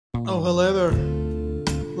Oh, hello there,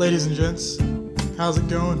 ladies and gents. How's it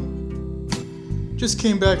going? Just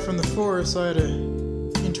came back from the forest. I had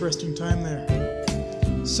an interesting time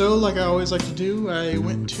there. So, like I always like to do, I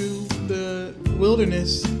went to the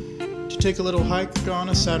wilderness to take a little hike on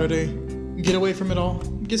a Saturday, get away from it all,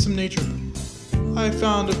 get some nature. I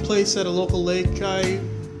found a place at a local lake. I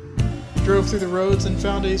drove through the roads and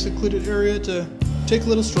found a secluded area to take a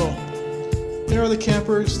little stroll. There are the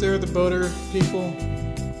campers, there are the boater people.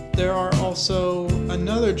 There are also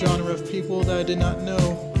another genre of people that I did not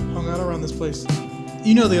know hung out around this place.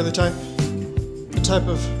 You know the other type. The type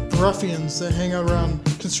of ruffians that hang out around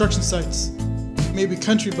construction sites. Maybe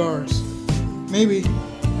country bars. Maybe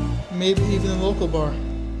even a local bar.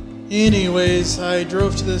 Anyways, I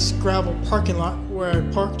drove to this gravel parking lot where I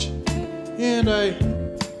parked and I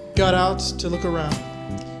got out to look around.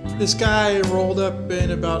 This guy rolled up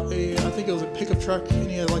in about I think it was a pickup truck,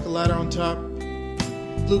 and he had like a ladder on top.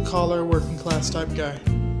 Blue collar, working class type guy.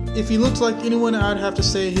 If he looked like anyone, I'd have to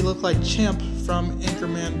say he looked like Champ from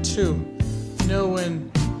Anchorman 2. You know when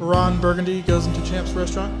Ron Burgundy goes into Champ's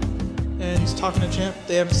restaurant and he's talking to Champ?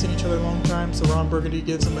 They haven't seen each other in a long time, so Ron Burgundy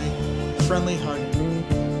gives him a friendly hug.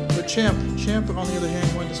 But Champ on the other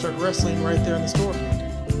hand, wanted to start wrestling right there in the store.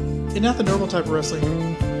 And not the normal type of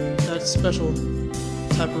wrestling, that special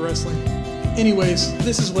type of wrestling. Anyways,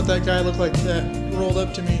 this is what that guy looked like that rolled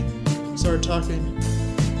up to me and started talking.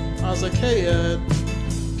 I was like, hey,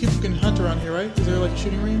 people can hunt around here, right? Is there like a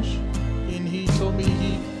shooting range? And he told me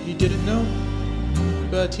he didn't know,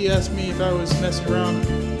 but he asked me if I was messing around,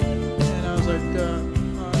 and I was like,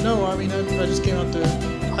 no, I mean, I just came out to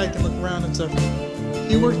hike and look around and stuff.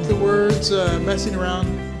 He worked the words messing around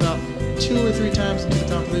about 2 or 3 times into the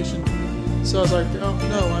conversation. So I was like, oh,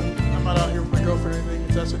 no, I'm not out here with my girlfriend or anything,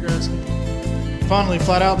 if that's what you're asking. Finally,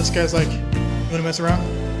 flat out, this guy's like, you wanna mess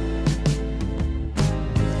around?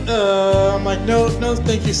 I'm like, no,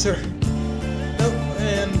 thank you, sir. Nope,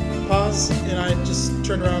 and pause, and I just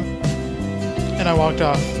turned around, and I walked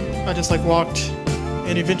off. I just like walked,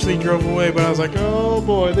 and eventually drove away, but I was like, oh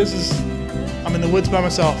boy, I'm in the woods by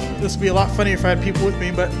myself. This would be a lot funnier if I had people with me,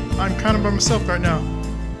 but I'm kind of by myself right now.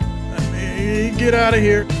 Let me get out of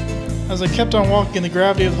here. As I kept on walking, the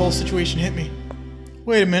gravity of the whole situation hit me.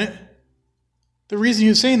 Wait a minute. The reason he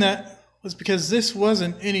was saying that was because this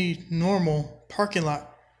wasn't any normal parking lot.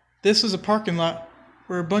 This is a parking lot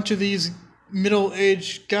where a bunch of these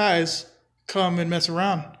middle-aged guys come and mess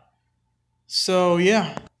around. So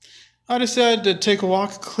yeah, I decided to take a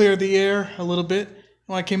walk, clear the air a little bit.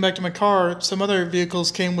 When I came back to my car, some other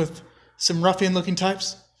vehicles came with some ruffian-looking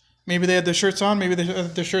types. Maybe they had their shirts on, maybe they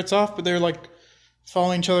had their shirts off, but they were like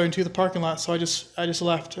following each other into the parking lot. So I just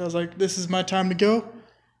left. I was like, this is my time to go,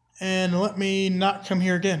 and let me not come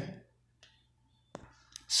here again.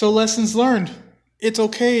 So lessons learned. It's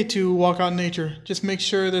okay to walk out in nature. Just make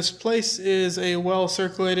sure this place is a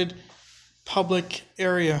well-circulated public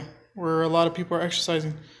area where a lot of people are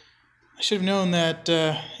exercising. I should have known that,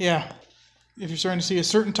 if you're starting to see a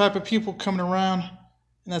certain type of people coming around,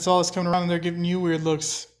 and that's all that's coming around, and they're giving you weird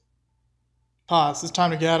looks, pause. It's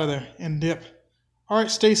time to get out of there and dip. All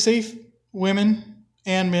right, stay safe, women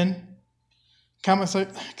and men. Comment,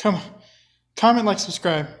 like,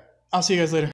 subscribe. I'll see you guys later.